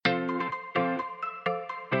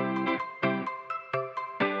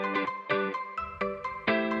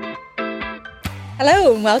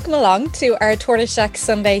Hello and welcome along to our Tortoise Shack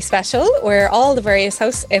Sunday special, where all the various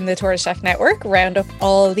hosts in the Tortoise Shack network round up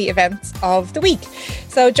all the events of the week.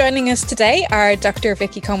 So joining us today are Dr.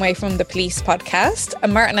 Vicky Conway from the Police podcast,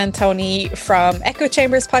 Martin and Tony from Echo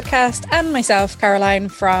Chambers podcast, and myself, Caroline,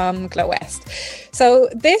 from Glow West. So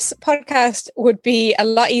this podcast would be a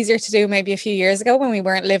lot easier to do maybe a few years ago when we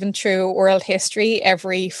weren't living through world history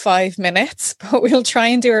every 5 minutes, but we'll try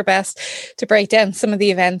and do our best to break down some of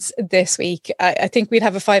the events this week. I think we'd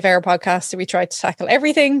have a 5-hour podcast so we try to tackle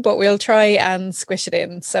everything, but we'll try and squish it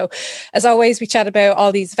in. So as always, we chat about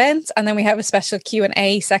all these events, and then we have a special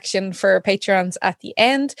Q&A section for Patreons at the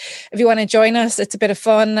end. If you want to join us, it's a bit of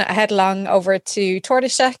fun. Head along over to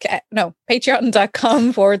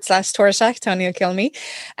patreon.com/Tortoise Shack. Tony will kill me.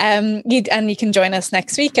 You can join us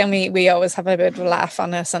next week, and we always have a bit of a laugh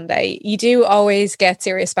on a Sunday. You do always get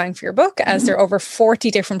serious bang for your buck, as there are over 40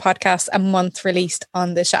 different podcasts a month released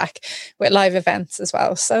on the Shack with live events as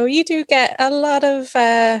well. So you do get a lot of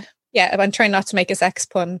I'm trying not to make a sex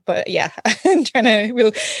pun, but yeah,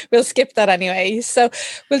 we'll skip that anyway. So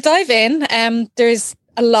we'll dive in. There's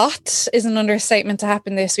a lot is an understatement to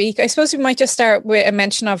happen this week. I suppose we might just start with a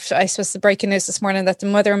mention of, the breaking news this morning that the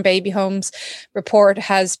Mother and Baby Homes report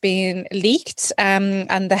has been leaked.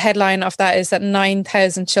 And the headline of that is that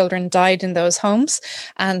 9,000 children died in those homes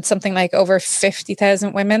and something like over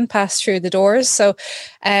 50,000 women passed through the doors. So,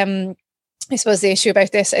 I suppose the issue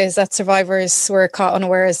about this is that survivors were caught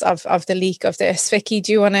unawares of the leak of this. Vicky,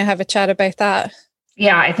 do you want to have a chat about that?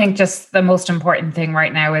 Yeah, I think just the most important thing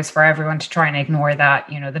right now is for everyone to try and ignore that.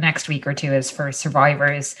 The next week or two is for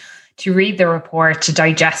survivors to read the report, to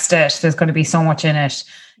digest it. There's going to be so much in it.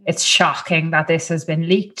 It's shocking that this has been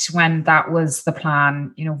leaked when that was the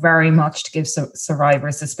plan, very much to give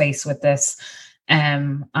survivors the space with this.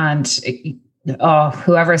 Whoever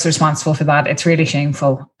is responsible for that, it's really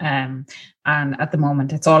shameful. And at the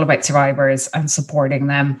moment, it's all about survivors and supporting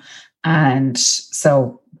them. And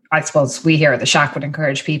so I suppose we here at the Shack would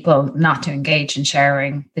encourage people not to engage in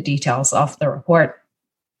sharing the details of the report.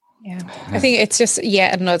 Yeah, I think it's just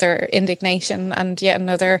yet another indignation and yet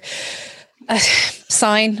another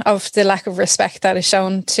sign of the lack of respect that is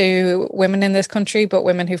shown to women in this country, but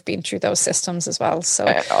women who've been through those systems as well. So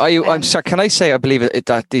I'm sorry, can I say I believe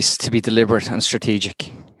that this to be deliberate and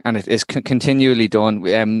strategic, and it is continually done.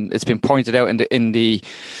 It's been pointed out in the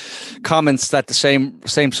comments that the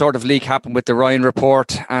same sort of leak happened with the Ryan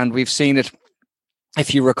report, and we've seen it,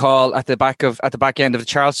 if you recall, at the back end of the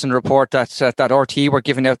Charleston report, that RTE were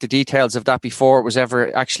giving out the details of that before it was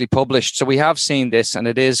ever actually published. So we have seen this, and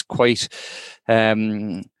it is quite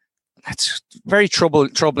it's very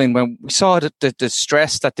troubling when we saw the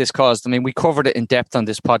stress that this caused. I mean, we covered it in depth on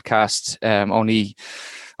this podcast only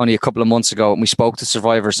a couple of months ago, and we spoke to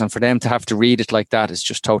survivors, and for them to have to read it like that is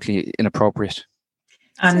just totally inappropriate.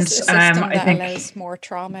 And I think allows more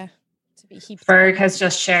trauma to be heaped. Berg has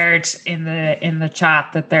just shared in the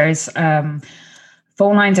chat that there's phone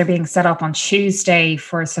lines are being set up on Tuesday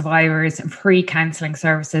for survivors and free counselling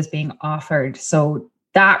services being offered. So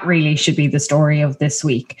that really should be the story of this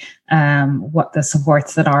week. What the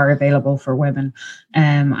supports that are available for women,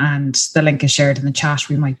 and the link is shared in the chat.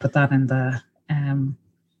 We might put that in the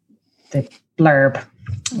blurb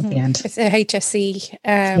at the end. It's a HSE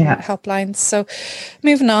helpline. So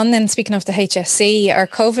moving on then, speaking of the HSE, our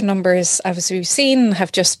COVID numbers, as we've seen,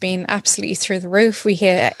 have just been absolutely through the roof. We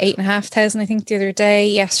hit 8,500, I think, the other day.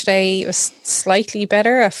 Yesterday it was slightly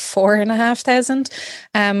better at 4,500.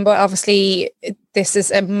 But obviously this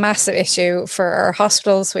is a massive issue for our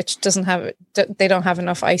hospitals, which don't have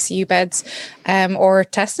enough ICU beds or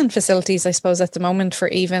testing facilities, I suppose, at the moment for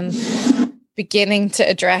even beginning to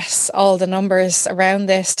address all the numbers around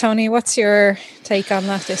this. Tony, what's your take on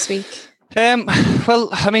that this week? Well,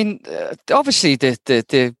 I mean, obviously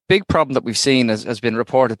the big problem that we've seen has been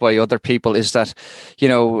reported by other people is that,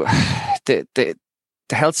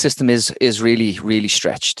 the health system is really, really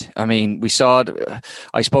stretched. I mean, we saw,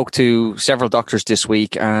 I spoke to several doctors this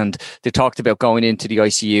week, and they talked about going into the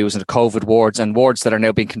ICUs and the COVID wards, and wards that are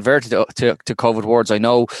now being converted to COVID wards. I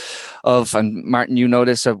know of, and Martin, you know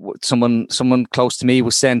this, someone close to me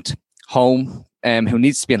was sent home, who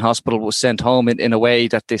needs to be in hospital, was sent home in a way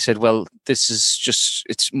that they said, well, this is just,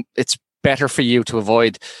 it's better for you to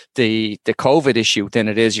avoid the COVID issue than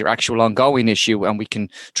it is your actual ongoing issue, and we can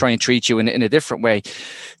try and treat you in a different way.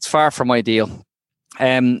 It's far from ideal.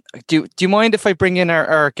 Do you mind if I bring in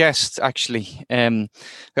our guest? Actually,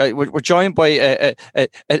 we're joined by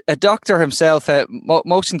a doctor himself,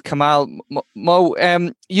 Mohsin Kamal. Mo,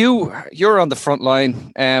 you're on the front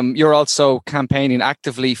line. You're also campaigning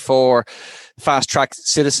actively for fast track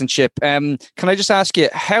citizenship. Can I just ask you,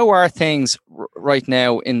 how are things right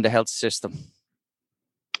now in the health system?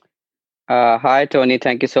 Hi, Tony.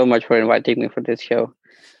 Thank you so much for inviting me for this show.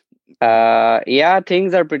 Yeah,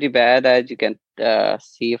 things are pretty bad, as you can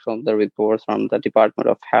see from the reports from the Department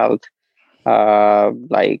of Health. For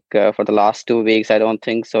the last 2 weeks, I don't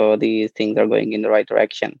think so. These things are going in the right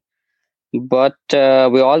direction. But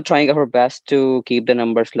we're all trying our best to keep the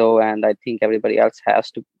numbers low, and I think everybody else has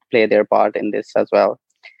to play their part in this as well.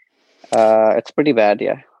 It's pretty bad,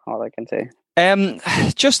 yeah, all I can say.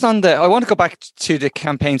 Just on I want to go back to the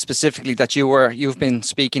campaign specifically that you've been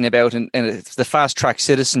speaking about in the fast track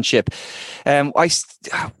citizenship. A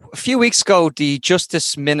few weeks ago, the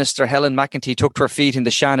Justice Minister Helen McEntee took to her feet in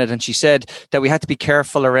the Seanad, and she said that we had to be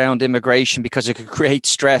careful around immigration because it could create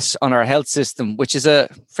stress on our health system, which is a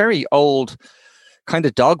very old kind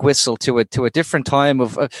of dog whistle to a different time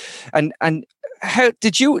of. And how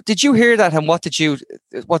did you hear that, and what did you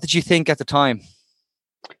think at the time?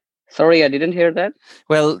 Sorry, I didn't hear that.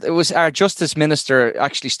 Well, it was our Justice Minister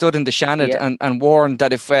actually stood in the Seanad and warned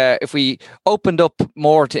that if we opened up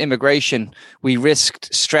more to immigration, we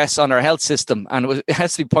risked stress on our health system. And it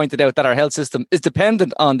has to be pointed out that our health system is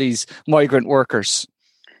dependent on these migrant workers.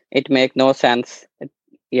 It makes no sense.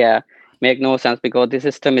 Make no sense because the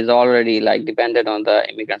system is already dependent on the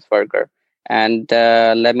immigrants worker. And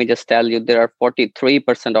let me just tell you, there are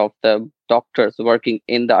 43% of the doctors working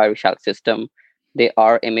in the Irish health system. They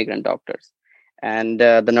are immigrant doctors, and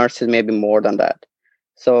the nurses may be more than that.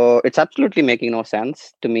 So it's absolutely making no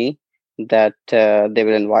sense to me that they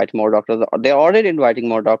will invite more doctors. They're already inviting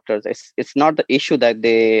more doctors. It's not the issue that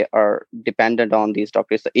they are dependent on these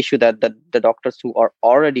doctors. It's the issue that the doctors who are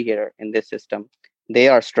already here in this system, they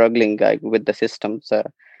are struggling with the systems,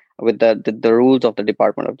 with the rules of the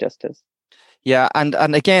Department of Justice. Yeah, and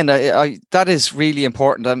again, that is really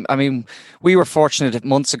important. I mean, we were fortunate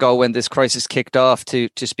months ago when this crisis kicked off to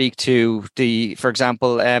speak to for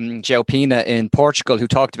example, João Pina in Portugal, who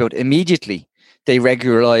talked about immediately they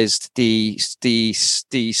regularized the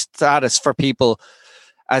status for people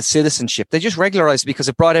as citizenship. They just regularized it because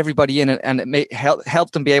it brought everybody in and it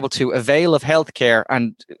helped them be able to avail of healthcare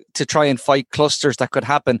and to try and fight clusters that could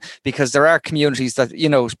happen, because there are communities that,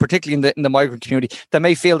 particularly in the migrant community, that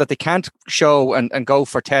may feel that they can't show and go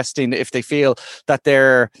for testing if they feel that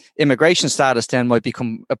their immigration status then might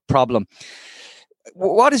become a problem.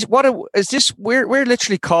 What is this? We're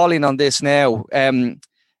literally calling on this now.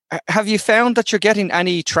 Have you found that you're getting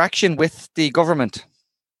any traction with the government?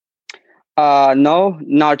 No,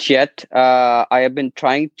 not yet. I have been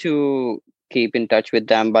trying to keep in touch with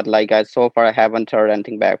them, but so far I haven't heard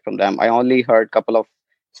anything back from them. I only heard a couple of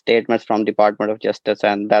statements from Department of Justice,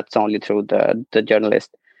 and that's only through the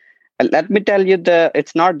journalist. Let me tell you,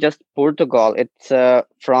 it's not just Portugal. It's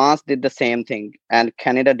France did the same thing, and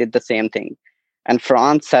Canada did the same thing. And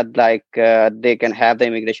France said they can have the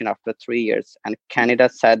immigration after 3 years, and Canada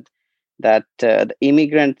said that the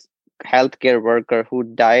immigrants healthcare worker who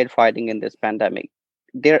died fighting in this pandemic,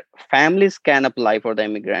 their families can apply for the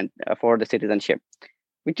immigrant for the citizenship,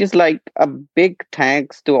 which is a big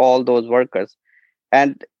thanks to all those workers.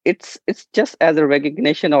 And it's just as a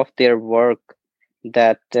recognition of their work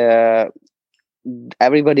that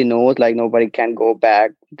everybody knows nobody can go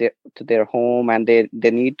back to their home, and they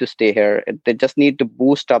need to stay here. They just need to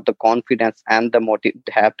boost up the confidence and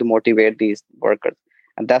have to motivate these workers,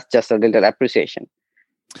 and that's just a little appreciation.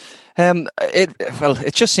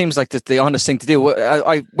 It just seems like the honest thing to do.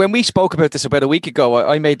 When we spoke about this about a week ago,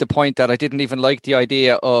 I made the point that I didn't even like the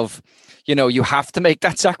idea of, you have to make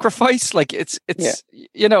that sacrifice.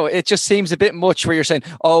 It just seems a bit much where you're saying,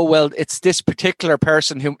 oh, well, it's this particular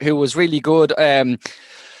person who was really good. And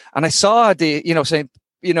I saw saying,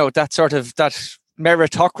 that sort of, that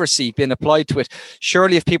meritocracy being applied to it.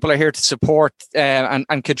 Surely if people are here to support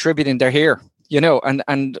and contributing, they're here.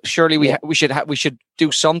 And surely we should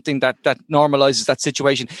do something that normalizes that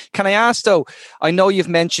situation. Can I ask though? I know you've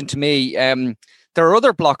mentioned to me there are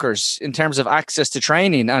other blockers in terms of access to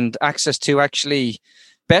training and access to actually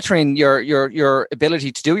bettering your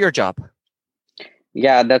ability to do your job.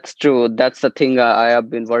 Yeah, that's true. That's the thing I have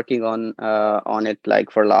been working on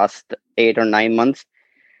it for last 8 or 9 months.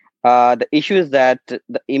 The issue is that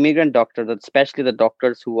the immigrant doctors, especially the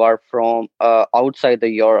doctors who are from outside the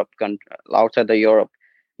Europe,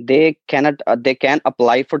 they can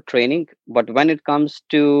apply for training, but when it comes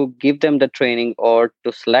to give them the training or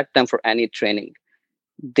to select them for any training,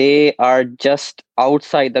 they are just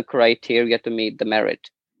outside the criteria to meet the merit.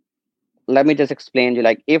 Let me just explain you.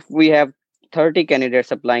 Like, if we have 30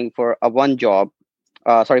 candidates applying for a one job,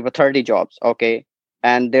 for 30 jobs, okay,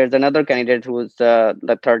 and there's another candidate who's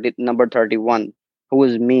number 31, who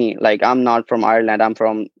is me. Like, I'm not from Ireland, I'm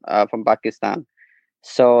from Pakistan.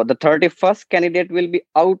 So the 31st candidate will be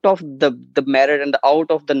out of the merit and out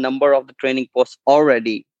of the number of the training posts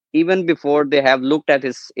already, even before they have looked at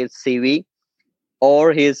his CV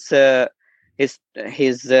or his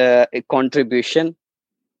contribution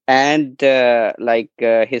and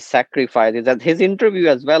his sacrifices and his interview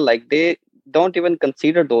as well. Like, they don't even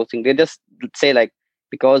consider those things. They just say, like,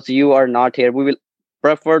 because you are not here, we will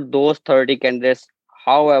prefer those 30 candidates,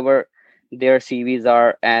 however their CVs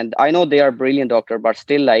are. And I know they are brilliant, doctor, but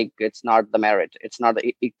still, like, it's not the merit, it's not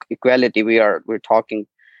the equality we're talking.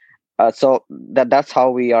 So that's how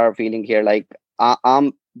we are feeling here. Like,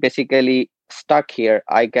 I'm basically stuck here.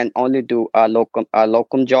 I can only do a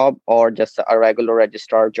locum job or just a regular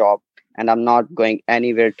registrar job, and I'm not going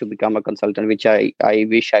anywhere to become a consultant, which I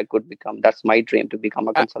wish I could become. That's my dream, to become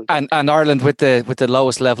a consultant. And Ireland with the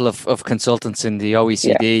lowest level of consultants in the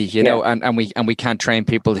OECD, you know, and we can't train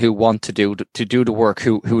people who want to do the work,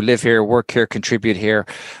 who live here, work here, contribute here,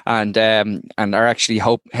 and are actually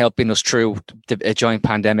helping us through a joint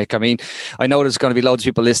pandemic. I mean, I know there's going to be loads of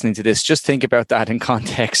people listening to this. Just think about that in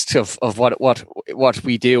context of what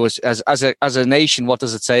we do as a nation. What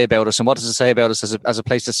does it say about us, and what does it say about us as a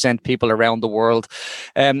place to send people around the world?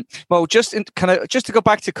 Mo, just to go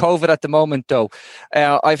back to COVID at the moment, though,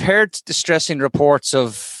 I've heard distressing reports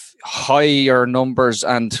of higher numbers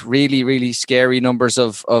and really, really scary numbers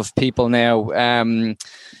of people now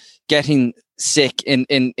getting sick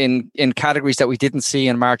in categories that we didn't see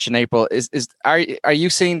in March and April. Are you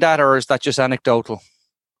seeing that, or is that just anecdotal?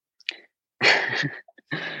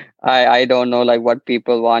 I don't know, like, what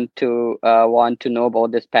people want to know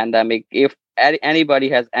about this pandemic. If anybody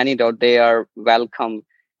has any doubt, they are welcome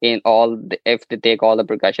if they take all the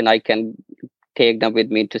precaution. I can take them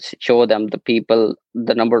with me to show them the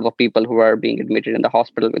number of people who are being admitted in the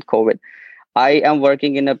hospital with COVID. I am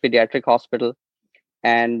working in a pediatric hospital,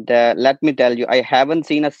 and let me tell you, I haven't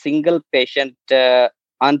seen a single patient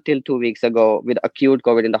until 2 weeks ago with acute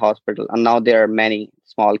COVID in the hospital, and now there are many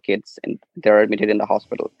small kids and they're admitted in the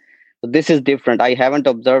hospital. So this is different. I haven't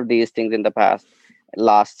observed these things in the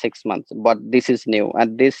last 6 months, but this is new,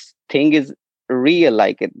 and this thing is real.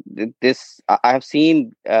 Like, I have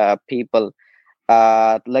seen people.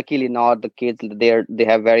 Luckily, not the kids. They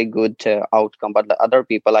have very good outcome, but the other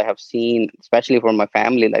people I have seen, especially for my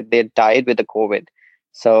family, like, they died with the COVID.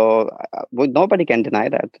 So nobody can deny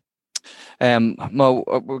that. Mo,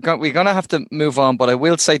 we're going to have to move on, but I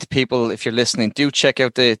will say to people, if you're listening, do check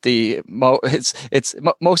out the Mo. It's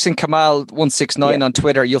Mohsin Kamal 169 on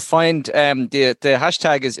Twitter. You'll find the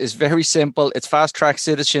hashtag is very simple. It's fast track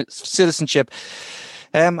citizenship.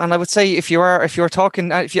 And I would say if you're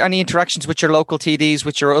talking, if you any interactions with your local TDs,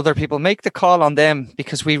 with your other people, make the call on them,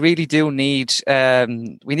 because we really do need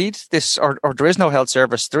we need this, or there is no health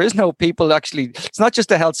service. There is no people actually. It's not just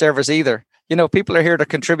the health service either. You know, people are here, they're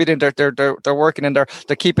contributing, they're working, and they're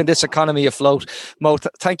keeping this economy afloat. Mo,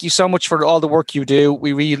 thank you so much for all the work you do.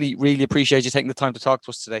 We really, really appreciate you taking the time to talk to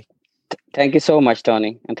us today. Thank you so much,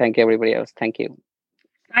 Tony, and thank you everybody else. Thank you.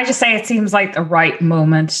 I just say it seems like the right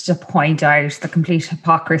moment to point out the complete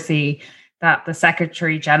hypocrisy that the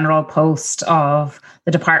Secretary General post of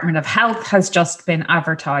the Department of Health has just been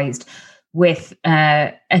advertised with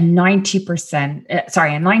a 90,000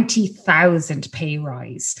 pay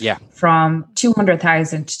rise, from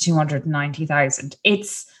 200,000 to 290,000.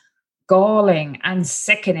 It's galling and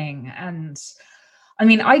sickening. And I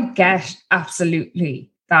mean, I get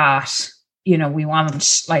absolutely that, you know, we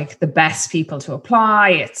want like the best people to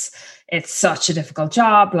apply. It's such a difficult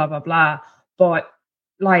job, blah, blah, blah. But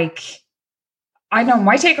like, I know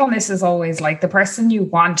my take on this is always like, the person you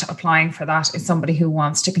want applying for that is somebody who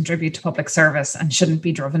wants to contribute to public service and shouldn't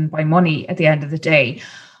be driven by money at the end of the day.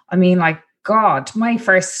 I mean, like, God, my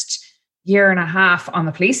first year and a half on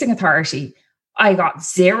the policing authority, I got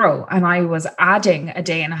 0, and I was adding a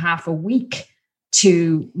day and a half a week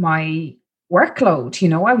to my workload. You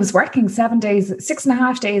know, I was working 7 days,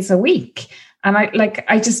 6.5 days a week. And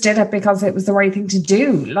I just did it because it was the right thing to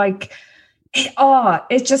do. Like,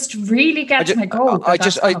 it just really gets my goat. I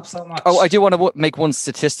do want to make one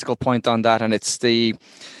statistical point on that, and it's if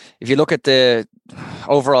you look at the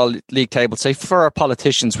overall league table, say for our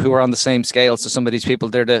politicians who are on the same scale as some of these people,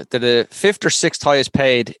 they're the fifth or sixth highest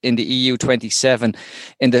paid in the EU 27,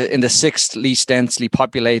 in the sixth least densely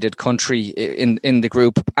populated country in the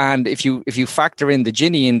group. And if you factor in the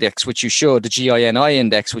Gini index, which you should, the GINI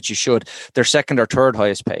index, which you should, they're second or third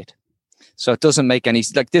highest paid. So it doesn't make any,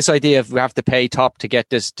 like, this idea of we have to pay top to get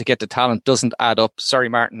the talent doesn't add up. Sorry,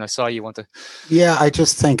 Martin, I saw you want to. Yeah, I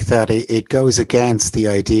just think that it goes against the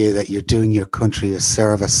idea that you're doing your country a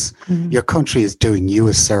service. Mm-hmm. Your country is doing you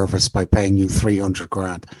a service by paying you 300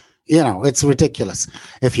 grand. You know, it's ridiculous.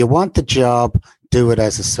 If you want the job, do it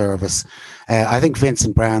as a service. I think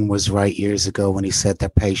Vincent Brown was right years ago when he said their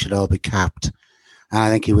pay should all be capped. And I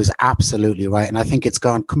think he was absolutely right. And I think it's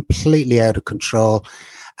gone completely out of control.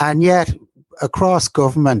 And yet, across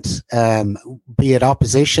government, be it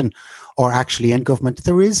opposition or actually in government,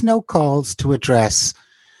 there is no calls to address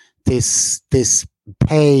this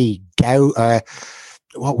pay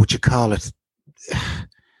what would you call it,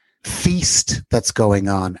 feast that's going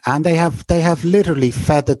on. And they have literally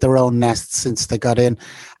feathered their own nests since they got in,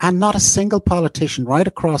 and not a single politician right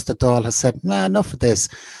across the Dáil has said, nah, enough of this.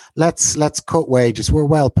 Let's cut wages. We're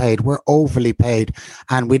well paid. We're overly paid,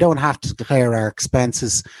 and we don't have to declare our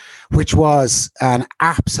expenses, which was an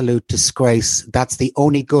absolute disgrace. That's the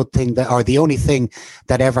only good thing the only thing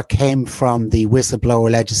that ever came from the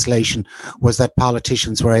whistleblower legislation, was that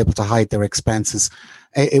politicians were able to hide their expenses.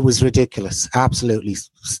 It was ridiculous, absolutely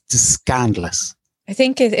scandalous. I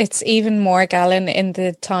think it's even more gallant in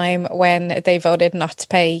the time when they voted not to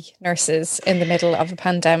pay nurses in the middle of a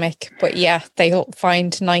pandemic. But yeah, they'll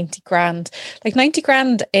find 90 grand. Like 90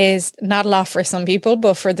 grand is not a lot for some people,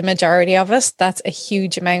 but for the majority of us, that's a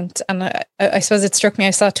huge amount. And I suppose it struck me,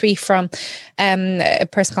 I saw a tweet from a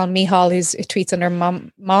person called Mihal, who tweets under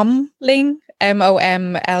Momling,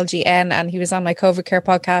 MOMLGN, and he was on my COVID Care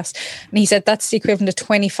podcast, and he said that's the equivalent of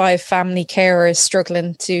 25 family carers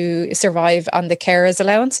struggling to survive on the carers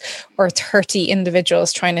allowance, or 30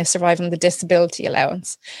 individuals trying to survive on the disability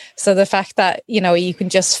allowance. So the fact that, you know, you can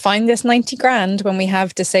just find this 90 grand when we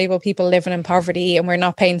have disabled people living in poverty and we're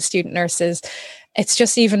not paying student nurses, it's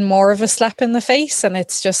just even more of a slap in the face, and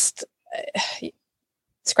it's just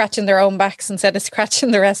scratching their own backs instead of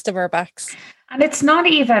scratching the rest of our backs. And it's not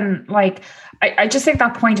even like, I just think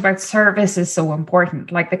that point about service is so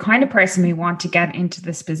important. Like, the kind of person we want to get into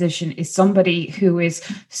this position is somebody who is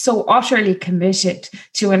so utterly committed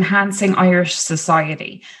to enhancing Irish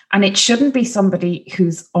society. And it shouldn't be somebody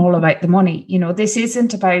who's all about the money. You know, this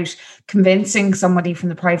isn't about convincing somebody from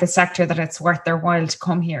the private sector that it's worth their while to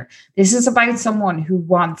come here. This is about someone who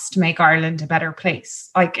wants to make Ireland a better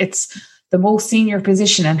place. Like, it's the most senior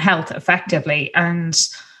position in health, effectively. And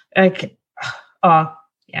like,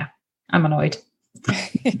 yeah, I'm annoyed.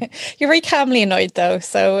 You're very calmly annoyed, though.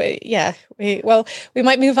 So yeah, we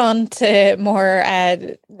might move on to more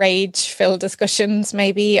rage-filled discussions.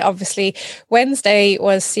 Maybe, obviously, Wednesday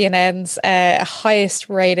was CNN's highest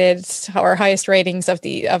ratings of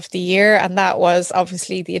the year, and that was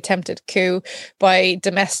obviously the attempted coup by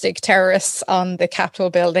domestic terrorists on the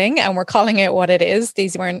Capitol building. And we're calling it what it is.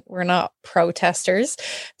 These were not protesters.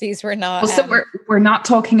 These were not. So we're not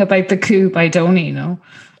talking about the coup by Donny, no.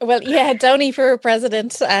 Well, yeah, Downey for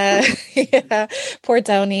president. Yeah, poor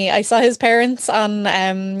Downey. I saw his parents on,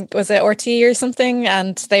 was it RT or something?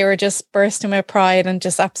 And they were just bursting with pride and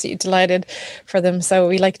just absolutely delighted for them. So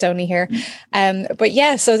we like Downey here. But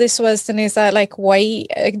yeah, so this was the news that, like, white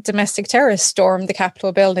domestic terrorists stormed the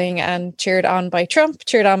Capitol building and cheered on by Trump,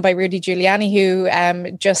 cheered on by Rudy Giuliani,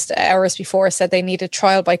 who just hours before said they needed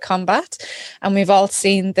trial by combat. And we've all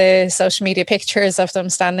seen the social media pictures of them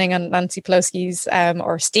standing on Nancy Pelosi's,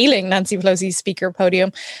 or stealing Nancy Pelosi's speaker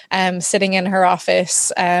podium, sitting in her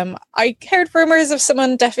office. I heard rumours of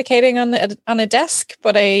someone defecating on a desk,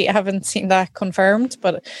 but I haven't seen that confirmed,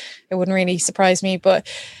 but it wouldn't really surprise me. But,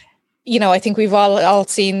 you know, I think we've all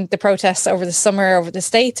seen the protests over the summer over the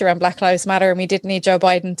States around Black Lives Matter, and we didn't need Joe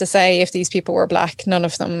Biden to say if these people were black, none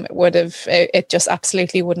of them would have, it just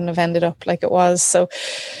absolutely wouldn't have ended up like it was. So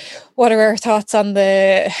what are our thoughts on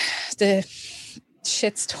the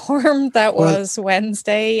shitstorm that was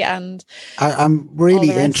Wednesday? And I'm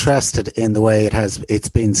really interested in the way it's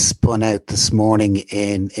been spun out this morning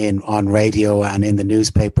on radio and in the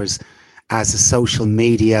newspapers as a social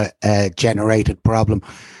media generated problem.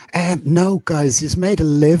 No, guys, he's made a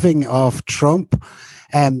living off Trump.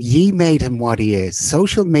 Ye made him what he is.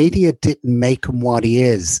 Social media didn't make him what he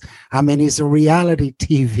is. I mean, he's a reality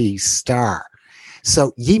TV star.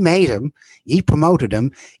 So ye made him, ye promoted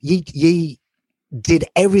him, ye did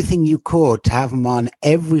everything you could to have him on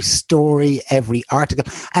every story, every article,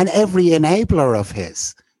 and every enabler of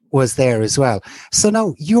his. was there as well. So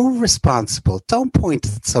no, you're responsible. Don't point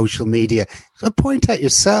at social media. Point at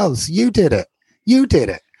yourselves. You did it.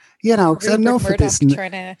 You know, because enough of this.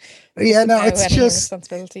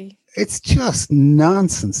 It's just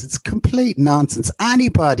nonsense. It's complete nonsense.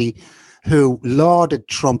 Anybody who lauded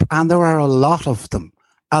Trump, and there are a lot of them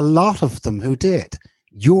who did,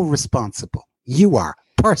 you're responsible. You are,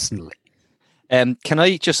 personally. Can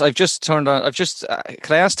I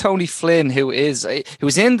ask Tony Flynn, who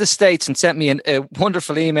was in the States and sent me a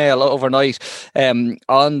wonderful email overnight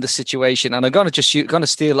on the situation, and I'm going to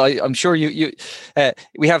steal. I'm sure we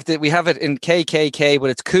have it in KKK, but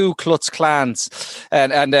it's Ku Klux Klans,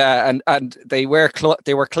 and they were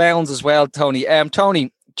clowns as well. Tony,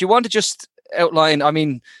 Tony, do you want to just outline? I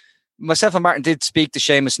mean, myself and Martin did speak to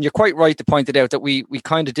Seamus, and you're quite right to point it out that we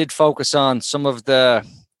kind of did focus on some of the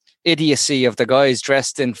idiocy of the guys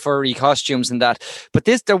dressed in furry costumes and that, but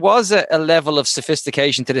there was a level of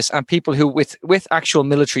sophistication to this, and people who with actual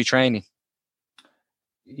military training.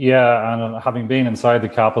 Yeah, and having been inside the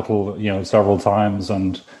Capitol, several times,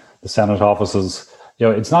 and the Senate offices,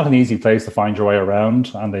 it's not an easy place to find your way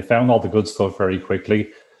around, and they found all the good stuff very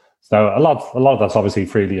quickly. So a lot of that's obviously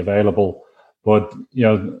freely available, but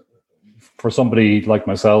for somebody like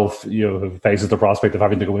myself, who faces the prospect of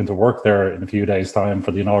having to go into work there in a few days' time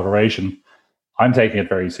for the inauguration, I'm taking it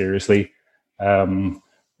very seriously. The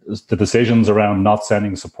decisions around not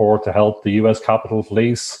sending support to help the U.S. Capitol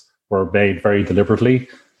Police were made very deliberately.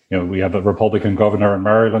 We have a Republican governor in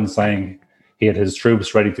Maryland saying he had his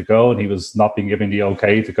troops ready to go, and he was not being given the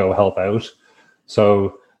okay to go help out.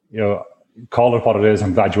 So, call it what it is.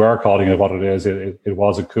 I'm glad you are calling it what it is. It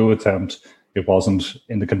was a coup attempt. It wasn't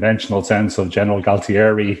in the conventional sense of General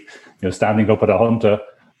Galtieri, standing up at a junta,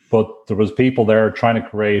 but there was people there trying to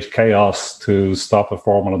create chaos to stop a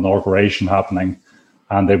formal inauguration happening.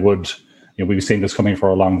 And they would, we've seen this coming for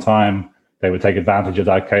a long time. They would take advantage of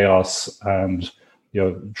that chaos and,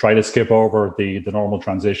 try to skip over the normal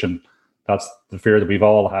transition. That's the fear that we've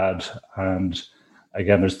all had. And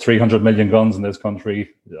again, there's 300 million guns in this country.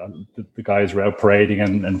 The guys were out parading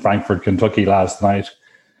in Frankfort, Kentucky last night.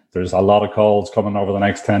 There's a lot of calls coming over the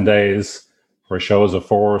next 10 days for shows of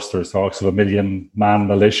force. There's talks of 1 million-man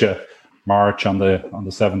militia march on the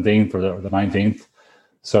 17th or the 19th.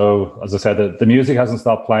 So, as I said, the music hasn't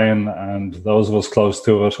stopped playing, and those of us close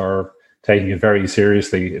to it are taking it very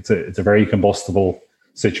seriously. It's a very combustible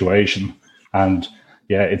situation, and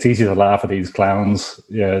yeah, it's easy to laugh at these clowns,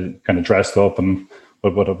 kind of dressed up and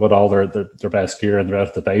with all their best gear, and they're out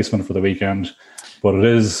of the basement for the weekend. But it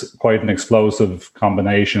is quite an explosive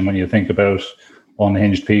combination when you think about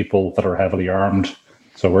unhinged people that are heavily armed.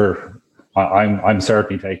 So I'm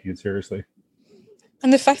certainly taking it seriously.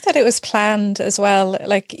 And the fact that it was planned as well,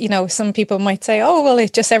 like, some people might say, oh, well,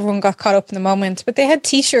 everyone got caught up in the moment, but they had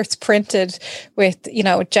T-shirts printed with,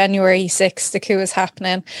 January 6th, the coup is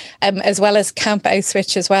happening, as well as Camp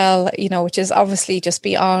Auschwitz as well, which is obviously just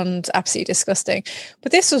beyond absolutely disgusting.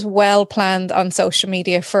 But this was well planned on social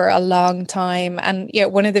media for a long time. And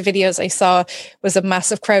one of the videos I saw was a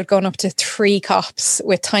massive crowd going up to 3 cops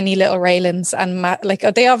with tiny little railings, and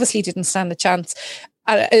they obviously didn't stand a chance.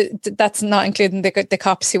 That's not including the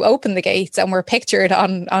cops who opened the gates and were pictured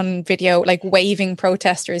on video, like waving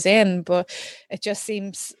protesters in. But it just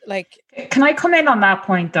seems like... Can I come in on that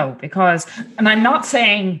point though? Because, and I'm not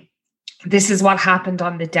saying this is what happened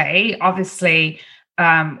on the day. Obviously,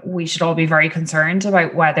 we should all be very concerned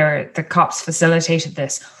about whether the cops facilitated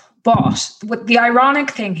this. But what the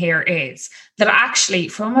ironic thing here is that actually,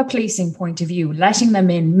 from a policing point of view, letting them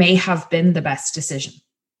in may have been the best decision.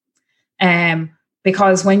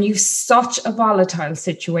 Because when you've such a volatile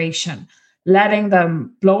situation, letting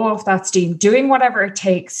them blow off that steam, doing whatever it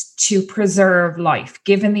takes to preserve life,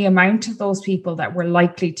 given the amount of those people that were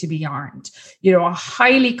likely to be armed, a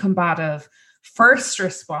highly combative first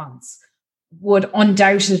response would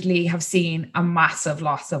undoubtedly have seen a massive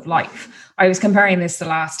loss of life. I was comparing this to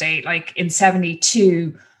last day, like in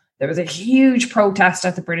 1972, there was a huge protest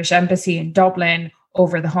at the British Embassy in Dublin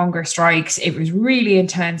over the hunger strikes. It was really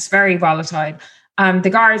intense, very volatile.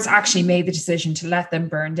 The guards actually made the decision to let them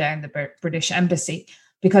burn down the British Embassy,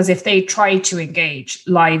 because if they tried to engage,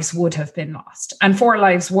 lives would have been lost. And 4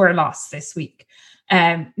 lives were lost this week.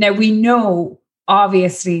 Now, we know,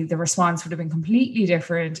 obviously, the response would have been completely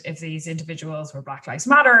different if these individuals were Black Lives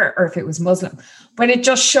Matter or if it was Muslim. But it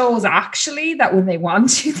just shows, actually, that when they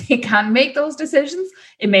want to, they can make those decisions.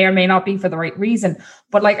 It may or may not be for the right reason.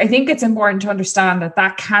 But I think it's important to understand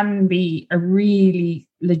that can be a really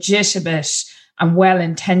legitimate and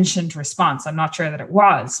well-intentioned response. I'm not sure that it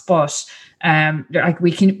was, but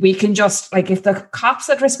we can just, if the cops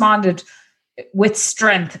had responded with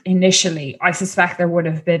strength initially, I suspect there would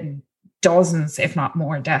have been dozens, if not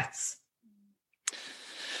more, deaths.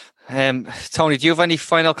 Tony, do you have any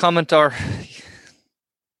final comment or?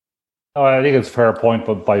 Oh, I think it's a fair point,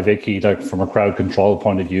 but by Vicky, like from a crowd control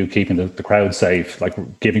point of view, keeping the crowd safe, like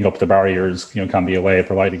giving up the barriers, can be a way of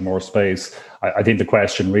providing more space. I think the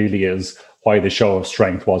question really is why the show of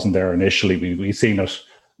strength wasn't there initially. We've seen it,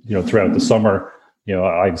 throughout the summer.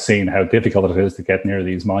 I've seen how difficult it is to get near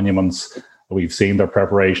these monuments. We've seen their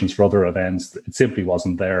preparations for other events. It simply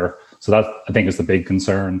wasn't there. So that, I think, is the big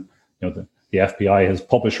concern. The FBI has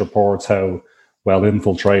published reports how well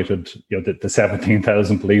infiltrated, the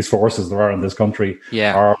 17,000 police forces there are in this country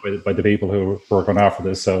are by the people who are going after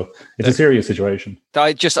this. So it's a serious situation.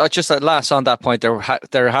 I just at last on that point,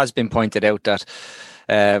 there has been pointed out that,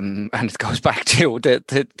 and it goes back to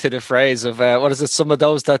the phrase of what is it? Some of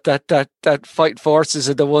those that fight forces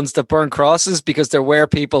are the ones that burn crosses, because there were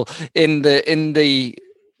people in the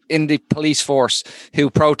police force who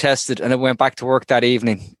protested and it went back to work that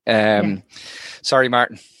evening. Sorry,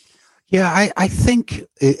 Martin. Yeah, I think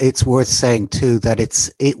it's worth saying too that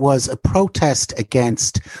it was a protest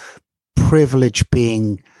against privilege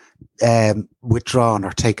being withdrawn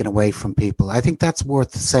or taken away from people. I think that's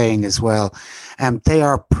worth saying as well. They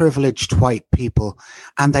are privileged white people,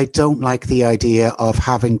 and they don't like the idea of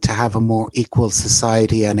having to have a more equal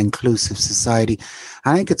society and inclusive society.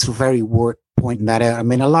 I think it's very worth pointing that out. I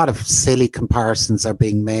mean, a lot of silly comparisons are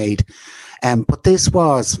being made, but this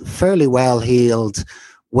was fairly well-heeled,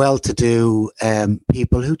 well-to-do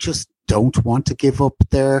people who just don't want to give up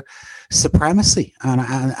their supremacy,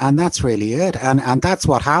 and that's really it. And that's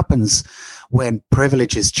what happens when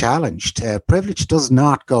privilege is challenged. Privilege does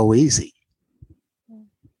not go easy.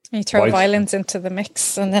 You throw violence into the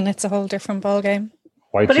mix, and then it's a whole different ballgame.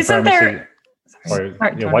 White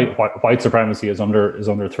supremacy is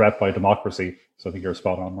under threat by democracy. So I think you're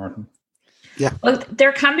spot on, Martin. Yeah. Well,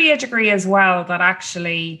 there can be a degree as well that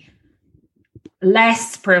actually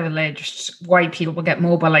less privileged white people will get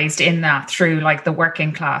mobilized in that through like the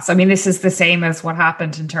working class. I mean, this is the same as what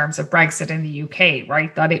happened in terms of Brexit in the UK,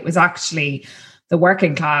 right? That it was actually the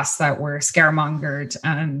working class that were scaremongered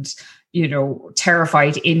and,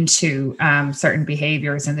 terrified into certain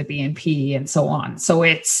behaviors in the BNP and so on. So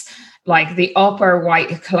it's like the upper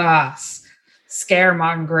white class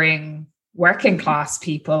scaremongering working class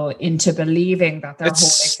people into believing that their whole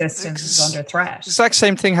existence is under threat. The exact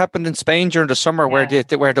same thing happened in Spain during the summer, where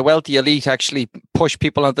the wealthy elite actually pushed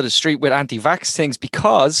people onto the street with anti-vax things,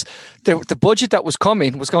 because the budget that was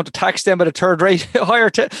coming was going to tax them at a third rate higher.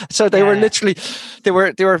 So they were literally they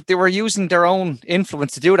were using their own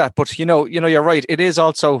influence to do that. But you're right. It is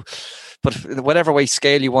also, but whatever way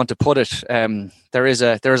scale you want to put it, there is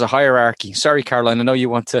a hierarchy. Sorry, Caroline, I know you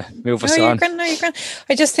want to move us on. You're grand.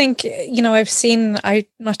 I just think, I've seen, I'm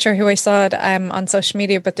not sure who I saw it on social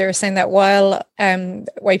media, but they were saying that while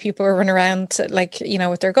white people were running around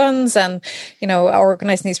with their guns and,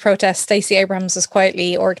 organising these protests, Stacey Abrams was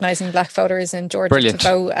quietly organising black voters in Georgia to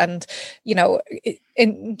vote, and,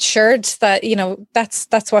 ensured that,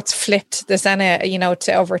 that's what's flipped the Senate,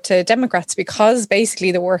 over to Democrats, because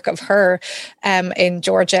basically the work of her in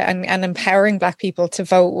Georgia and empowering black people to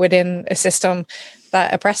vote within a system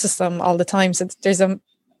that oppresses them all the time. So there's a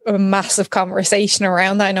massive conversation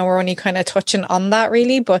around that. I know we're only kind of touching on that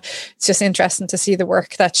really, but it's just interesting to see the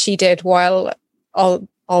work that she did while all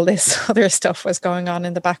this other stuff was going on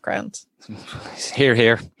in the background.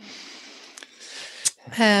 Here.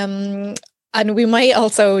 And we might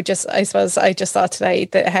also I just thought today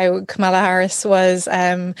that how Kamala Harris was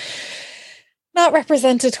not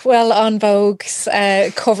represented well on Vogue's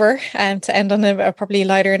cover, to end on a probably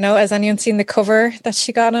lighter note. Has anyone seen the cover that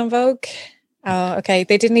she got on Vogue? Oh, okay.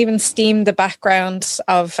 They didn't even steam the background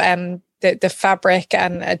of the fabric,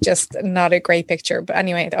 and just not a great picture. But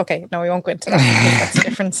anyway, okay, no, we won't go into that. That's a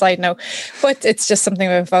different side note. But it's just something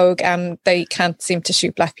with Vogue, and they can't seem to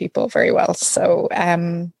shoot black people very well. So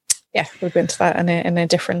we'll go into that in a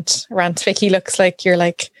different rant. Vicky, looks like you're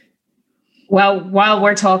like... Well, while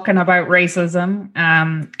we're talking about racism,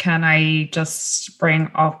 can I just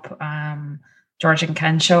bring up George and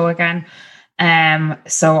Ken show again?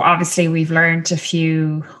 So obviously we've learned a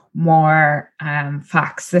few more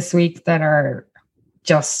facts this week that are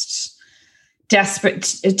just desperate.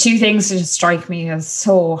 Two things that strike me as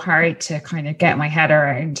so hard to kind of get my head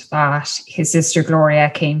around, that his sister Gloria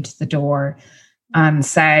came to the door and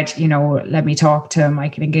said, let me talk to him, I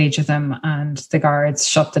can engage with him, and the guards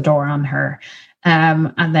shut the door on her.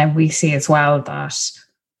 And then we see as well that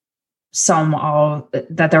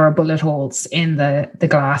that there were bullet holes in the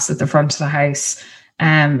glass at the front of the house.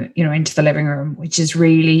 into the living room, which is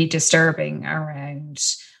really disturbing around.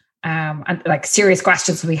 And like serious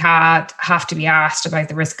questions we have to be asked about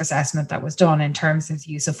the risk assessment that was done in terms of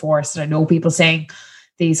the use of force. And I know people saying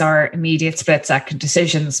these are immediate split-second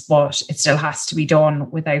decisions, but it still has to be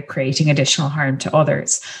done without creating additional harm to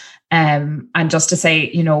others. And just to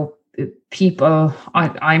say, people,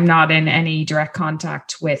 I'm not in any direct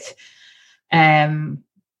contact with, I'm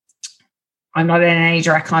not in any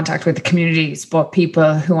direct contact with the communities, but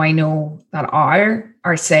people who I know that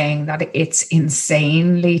are saying that it's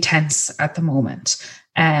insanely tense at the moment.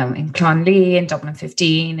 In Clonlee, in Dublin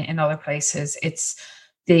 15, in other places,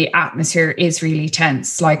 the atmosphere is really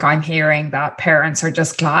tense. Like I'm hearing that parents are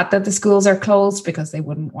just glad that the schools are closed because they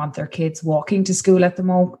wouldn't want their kids walking to school at the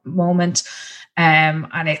moment. And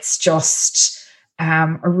it's just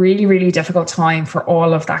a really, really difficult time for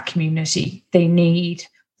all of that community. They need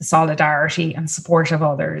the solidarity and support of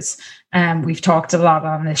others. We've talked a lot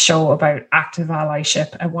on this show about active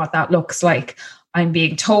allyship and what that looks like. I'm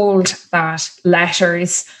being told that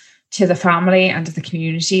letters to the family and to the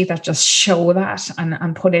community that just show that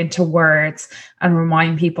and put into words and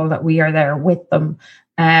remind people that we are there with them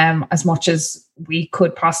as much as we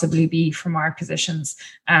could possibly be from our positions,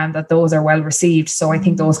 and that those are well received. So I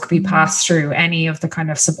think those could be passed through any of the kind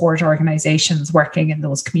of support organizations working in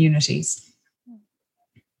those communities.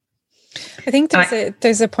 I think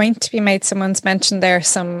there's a point to be made. Someone's mentioned there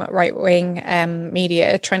some right-wing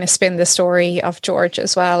media trying to spin the story of George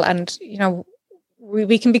as well. And,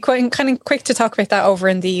 we can be quite kind of quick to talk about that over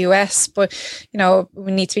in the US, but,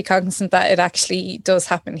 we need to be cognizant that it actually does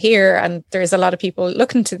happen here. And there's a lot of people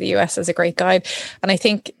looking to the US as a great guide. And I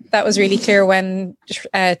think that was really clear when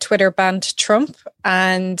Twitter banned Trump,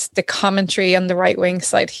 and the commentary on the right-wing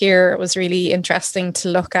side here was really interesting to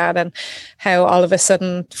look at, and how all of a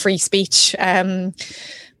sudden free speech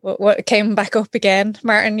what came back up again.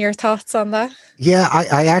 Martin, your thoughts on that? Yeah,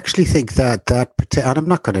 I actually think that and I'm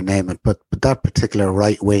not going to name it, but that particular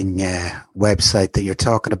right-wing website that you're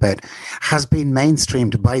talking about has been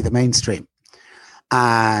mainstreamed by the mainstream.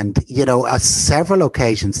 And, on several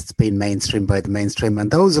occasions it's been mainstreamed by the mainstream. And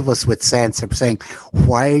those of us with sense are saying,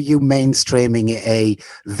 why are you mainstreaming a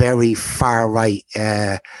very far-right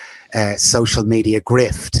social media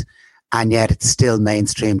grift? And yet it's still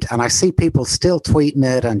mainstreamed. And I see people still tweeting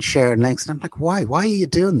it and sharing links. And I'm like, why? Why are you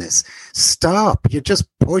doing this? Stop. You're just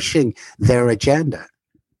pushing their agenda.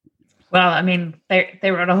 Well, I mean,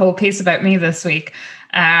 they wrote a whole piece about me this week.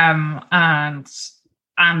 And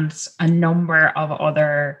a number of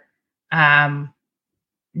other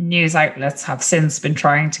news outlets have since been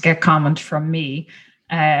trying to get comment from me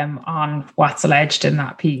on what's alleged in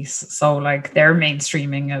that piece. So like they're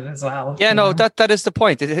mainstreaming it as well. Yeah, no, that is the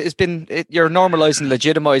point. It has been, you're normalizing,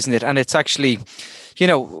 legitimizing it. And it's actually,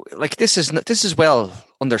 like this is well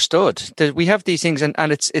understood. We have these things and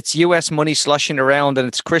it's US money sloshing around, and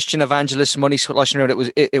it's Christian evangelist money sloshing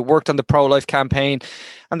around. It worked on the pro-life campaign.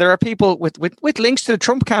 And there are people with links to the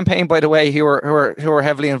Trump campaign, by the way, who are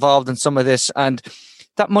heavily involved in some of this. And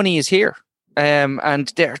that money is here.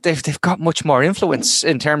 And they've got much more influence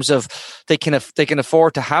in terms of they can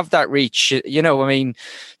afford to have that reach. I mean,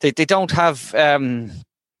 they don't have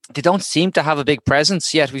they don't seem to have a big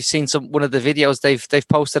presence yet. We've seen one of the videos they've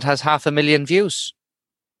posted has 500,000 views.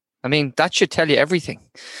 I mean, that should tell you everything.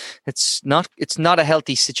 It's not a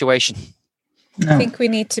healthy situation. No. I think we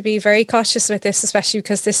need to be very cautious with this, especially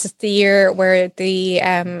because this is the year where the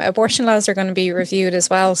abortion laws are going to be reviewed as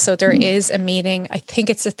well. So there is a meeting, I think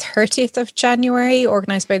it's the 30th of January,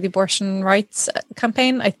 organised by the Abortion Rights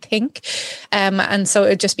Campaign, I think. And so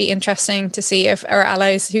it'd just be interesting to see if our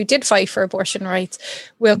allies who did fight for abortion rights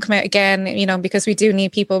will come out again, because we do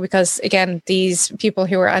need people, because again, these people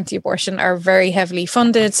who are anti-abortion are very heavily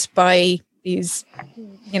funded by these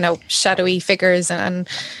shadowy figures and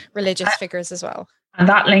religious figures as well. And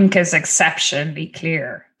that link is exceptionally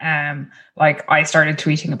clear. Like I started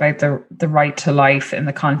tweeting about the right to life in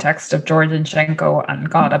the context of Georgianchenko and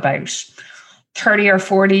got about 30 or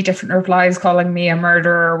 40 different replies calling me a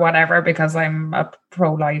murderer or whatever because I'm a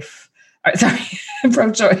pro-choice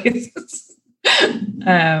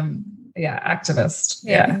activist.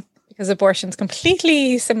 Yeah. Because abortion's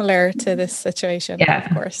completely similar to this situation, of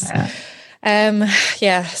course.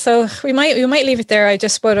 So we might leave it there. I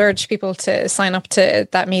just would urge people to sign up to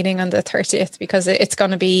that meeting on the 30th, because it's going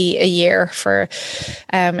to be a year for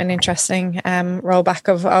an interesting rollback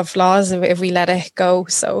of laws if we let it go.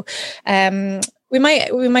 So We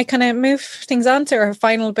might kind of move things on to our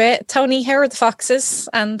final bit. Tony, how are the foxes?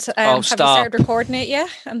 And have you started recording it yet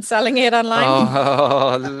and selling it online?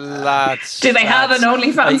 Oh, lads. Do they have an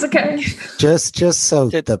OnlyFans account? Just so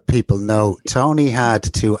that people know, Tony had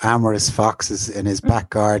 2 amorous foxes in his back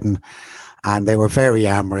garden, and they were very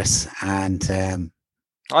amorous. And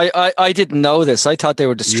I didn't know this. I thought they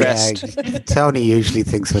were distressed. Yeah, Tony usually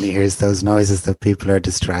thinks when he hears those noises that people are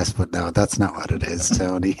distressed, but no, that's not what it is,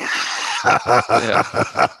 Tony.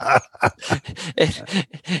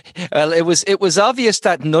 Well, it was obvious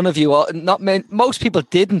that none of you, most people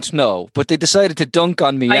didn't know, but they decided to dunk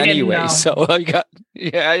on me anyway. So I got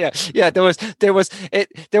There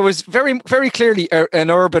was very very clearly an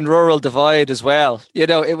urban-rural divide as well.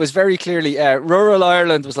 It was very clearly rural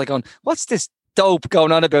Ireland was like, what's this dope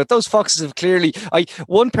going on about? Those foxes have clearly.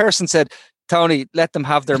 One person said, Tony, let them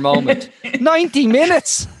have their moment. 90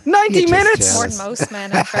 minutes. 90 minutes. More than most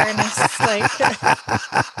men, in fairness.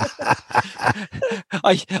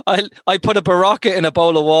 I put a Barocca in a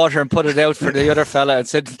bowl of water and put it out for the other fella and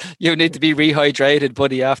said, you need to be rehydrated,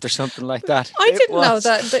 buddy, after something like that. I didn't know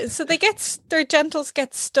that. So their genitals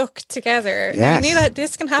get stuck together. Yes. I knew that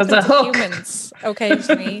this can happen to humans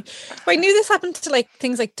occasionally. But I knew this happened to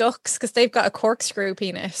things like ducks because they've got a corkscrew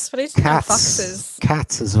penis. But I didn't know foxes.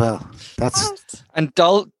 Cats as well. And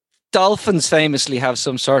dolphins famously have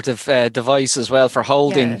some sort of device as well for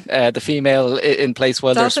holding the female in place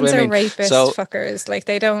while dolphins they're swimming. Dolphins are rapist fuckers.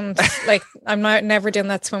 They don't I'm never doing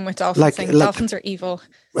that swim with dolphins thing. Dolphins are evil.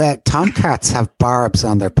 Tomcats have barbs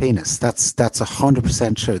on their penis. That's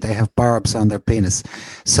 100% true. They have barbs on their penis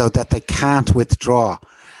so that they can't withdraw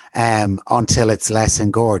until it's less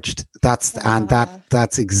engorged. That's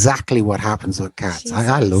exactly what happens with cats.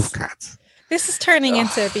 I love cats. This is turning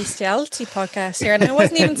into a bestiality podcast here, and it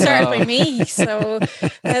wasn't even started by me. So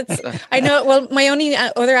I know. Well, my only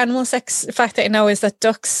other animal sex fact that I know is that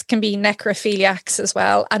ducks can be necrophiliacs as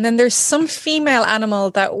well. And then there's some female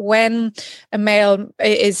animal that when a male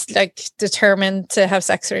is determined to have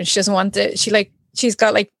sex with her and she doesn't want it, she's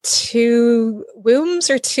got 2 wombs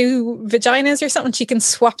or 2 vaginas or something. She can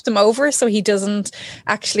swap them over so he doesn't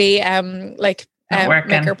actually make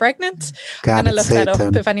her pregnant. I'm gonna look that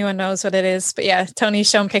up if anyone knows what it is. But yeah, Tony's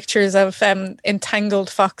shown pictures of entangled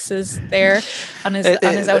foxes there on his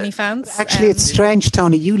OnlyFans. Actually, it's strange,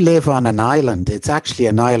 Tony. You live on an island. It's actually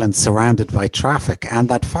an island surrounded by traffic, and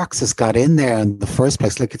that fox has got in there in the first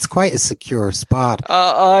place. It's quite a secure spot.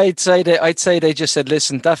 I'd say they just said,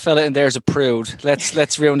 listen, that fella in there is a prude.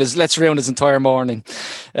 Let's ruin his entire morning.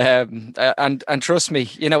 And trust me,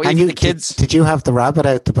 even the kids. Did you have the rabbit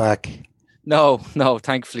out the back? No,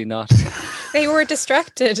 thankfully not. They were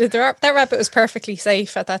distracted. That rabbit was perfectly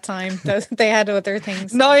safe at that time. They had other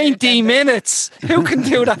things. 90 minutes. Who can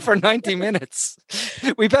do that for 90 minutes?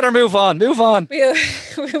 We better move on.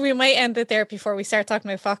 We might end it there before we start talking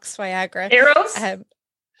about Fox Viagra. Heroes?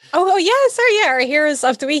 Our heroes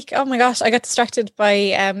of the week. Oh my gosh, I got distracted by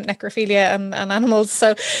necrophilia and animals.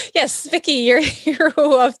 So yes, Vicky, your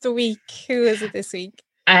hero of the week. Who is it this week?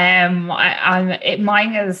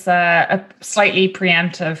 Mine is a slightly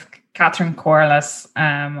preemptive Catherine Corless,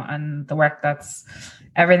 and the work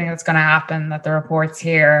everything that's going to happen, that the reports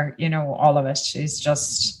here, all of it. She's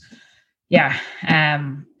just,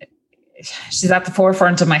 she's at the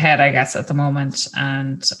forefront of my head, I guess, at the moment.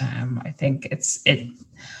 And I think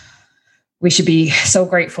we should be so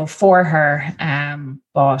grateful for her,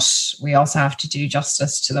 but we also have to do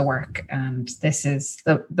justice to the work. And this is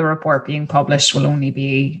the report being published will only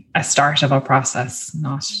be a start of a process,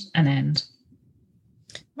 not an end.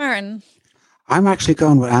 Maren? I'm actually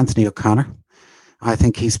going with Anthony O'Connor. I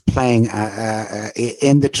think he's playing,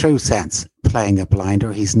 in the true sense, playing a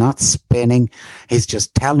blinder. He's not spinning. He's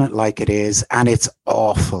just telling it like it is. And it's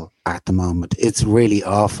awful at the moment. It's really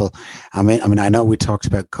awful. I mean, I know we talked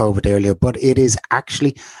about COVID earlier, but it is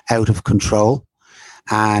actually out of control.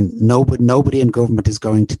 And nobody in government is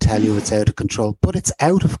going to tell you it's out of control, but it's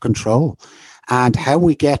out of control. And how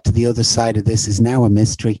we get to the other side of this is now a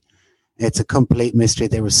mystery. It's a complete mystery.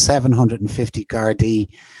 There were 750 Gardaí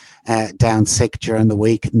down sick during the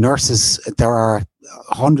week. Nurses, there are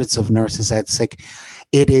hundreds of nurses out sick.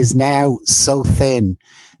 It is now so thin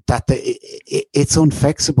that it's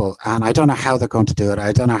unfixable. And I don't know how they're going to do it.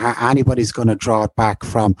 I don't know how anybody's going to draw it back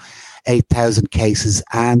from 8,000 cases.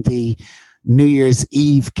 And the New Year's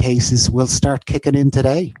Eve cases will start kicking in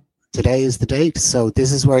today. Today is the date. So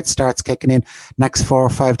this is where it starts kicking in. Next 4 or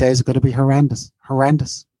 5 days are going to be horrendous.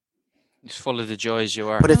 It's full of the joys you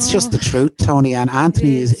are. But it's just the truth, Tony, and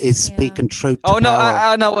Anthony is speaking truth. Oh no,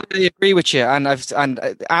 I agree with you, and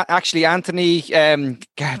actually Anthony,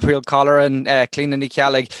 Gabriel Collar, and Cliona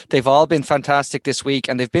Kellig, they've all been fantastic this week,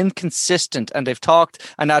 and they've been consistent, and they've talked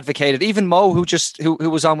and advocated. Even Mo, who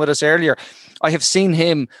was on with us earlier, I have seen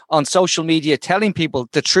him on social media telling people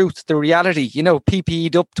the truth, the reality.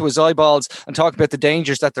 PPE'd up to his eyeballs and talking about the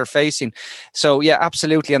dangers that they're facing. So yeah,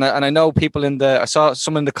 absolutely, and I know people I saw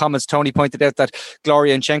some in the comments. Tony pointed out that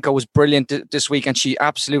Gloria Enchenko was brilliant this week, and she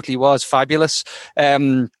absolutely was fabulous.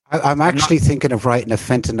 I'm actually thinking of writing a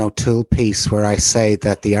Fintan O'Toole piece where I say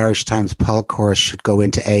that the Irish Times poll course should go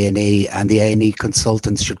into A&E, and the A&E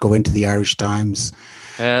consultants should go into the Irish Times.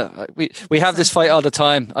 We have this fight all the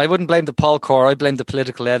time. I wouldn't blame the poll core. I blame the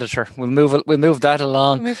political editor. We'll move that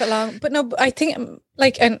along. Move it along. But no, I think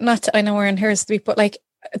I know we're in here this week, but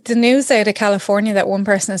the news out of California that one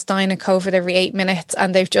person is dying of COVID every 8 minutes,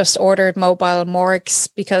 and they've just ordered mobile morgues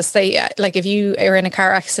because they if you are in a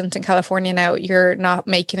car accident in California now, you're not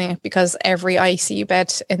making it because every ICU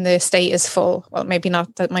bed in the state is full. Well, maybe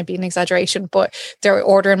not, that might be an exaggeration, but they're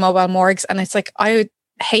ordering mobile morgues, and it's I would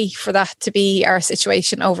hate for that to be our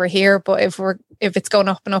situation over here. But if it's going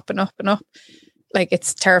up and up and up and up,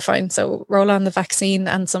 it's terrifying. So roll on the vaccine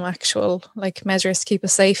and some actual measures to keep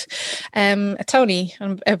us safe. Tony,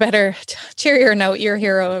 on a better cheerier note, you're a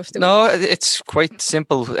hero of the week. No, it's quite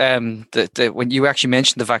simple. When you actually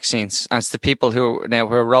mentioned the vaccines, and it's the people who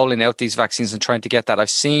are rolling out these vaccines and trying to get that,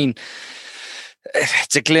 I've seen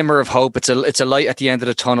it's a glimmer of hope. It's a light at the end of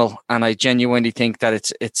the tunnel, and I genuinely think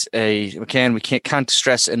that we can't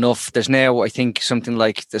stress enough. There's now, I think, something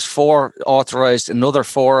like there's 4 authorized, another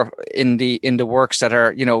 4 in the works that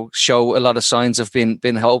are show a lot of signs of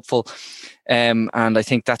being hopeful. And I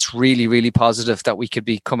think that's really, really positive that we could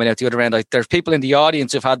be coming out the other end. There's people in the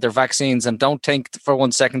audience who've had their vaccines, and don't think for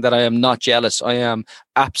one second that I am not jealous. I am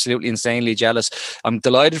absolutely insanely jealous. I'm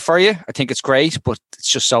delighted for you. I think it's great, but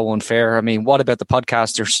it's just so unfair. I mean, what about the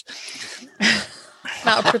podcasters?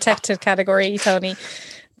 Not a protected category, Tony.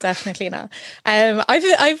 Definitely not.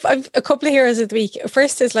 I've a couple of heroes of the week.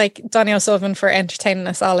 First is Donny O'Sullivan for entertaining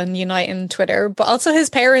us all and uniting Twitter, but also his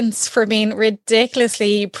parents for being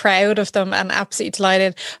ridiculously proud of them and absolutely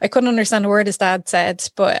delighted. I couldn't understand a word his dad said,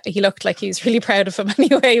 but he looked like he was really proud of him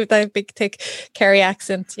anyway, with that big thick Kerry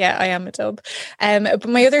accent. Yeah, I am a dub. But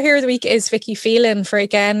my other hero of the week is Vicky Phelan for,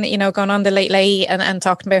 again, going on the Late and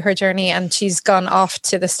talking about her journey, and she's gone off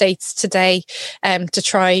to the States today to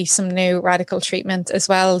try some new radical treatment as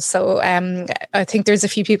well. So I think there's a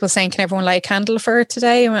few people saying, can everyone light a candle for her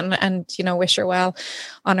today and wish her well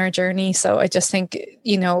on her journey. So I just think,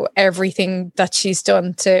 everything that she's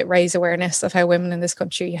done to raise awareness of how women in this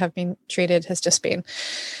country have been treated has just been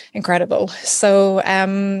incredible. So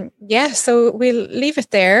so we'll leave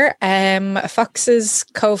it there. Fox's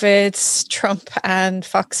COVID, Trump and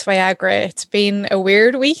Fox Viagra. It's been a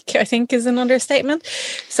weird week, I think is an understatement.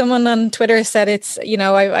 Someone on Twitter said it's,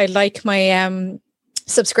 I like my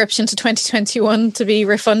subscription to 2021 to be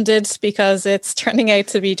refunded because it's turning out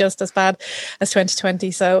to be just as bad as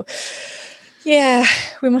 2020. So yeah,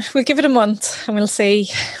 we'll give it a month and we'll see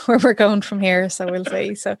where we're going from here. So we'll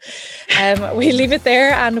see. So we'll leave it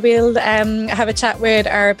there, and we'll have a chat with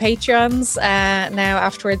our Patreons now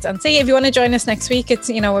afterwards, and see if you want to join us next week. It's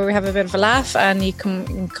where we have a bit of a laugh, and you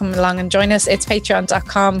can come along and join us. It's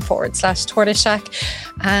patreon.com/Tortoise Shack,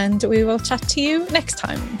 and we will chat to you next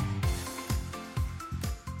time.